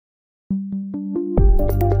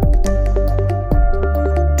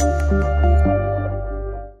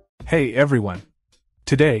Hey everyone!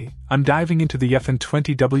 Today, I'm diving into the YEAHFUN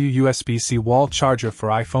 20W USB-C wall charger for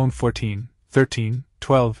iPhone 14, 13,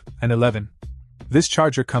 12, and 11. This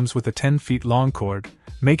charger comes with a 10 feet long cord,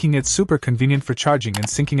 making it super convenient for charging and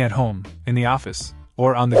syncing at home, in the office,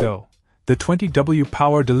 or on the go. The 20W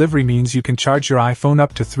power delivery means you can charge your iPhone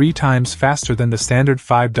up to 3 times faster than the standard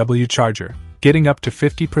 5W charger, getting up to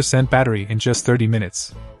 50% battery in just 30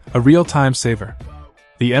 minutes. A real time saver.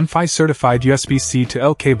 The MFI certified USB-C to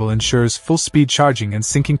L cable ensures full-speed charging and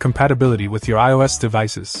syncing compatibility with your iOS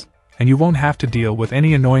devices, and you won't have to deal with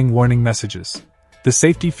any annoying warning messages. The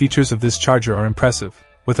safety features of this charger are impressive,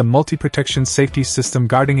 with a multi-protection safety system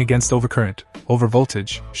guarding against overcurrent,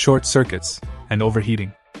 overvoltage, short circuits, and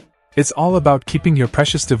overheating. It's all about keeping your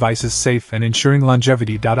precious devices safe and ensuring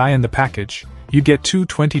longevity. In the package, you get 2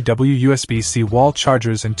 20W USB-C wall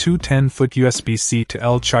chargers and 2 10-foot USB-C to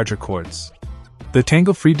L charger cords. The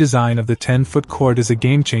tangle-free design of the 10-foot cord is a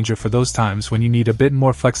game-changer for those times when you need a bit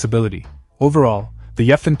more flexibility. Overall, the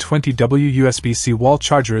YEAHFUN 20W USB-C wall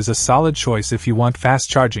charger is a solid choice if you want fast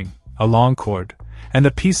charging, a long cord, and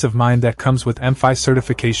the peace of mind that comes with MFI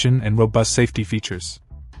certification and robust safety features.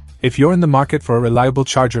 If you're in the market for a reliable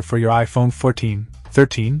charger for your iPhone 14,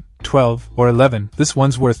 13, 12, or 11, this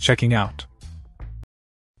one's worth checking out.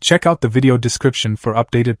 Check out the video description for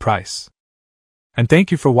updated price. And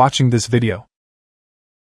thank you for watching this video.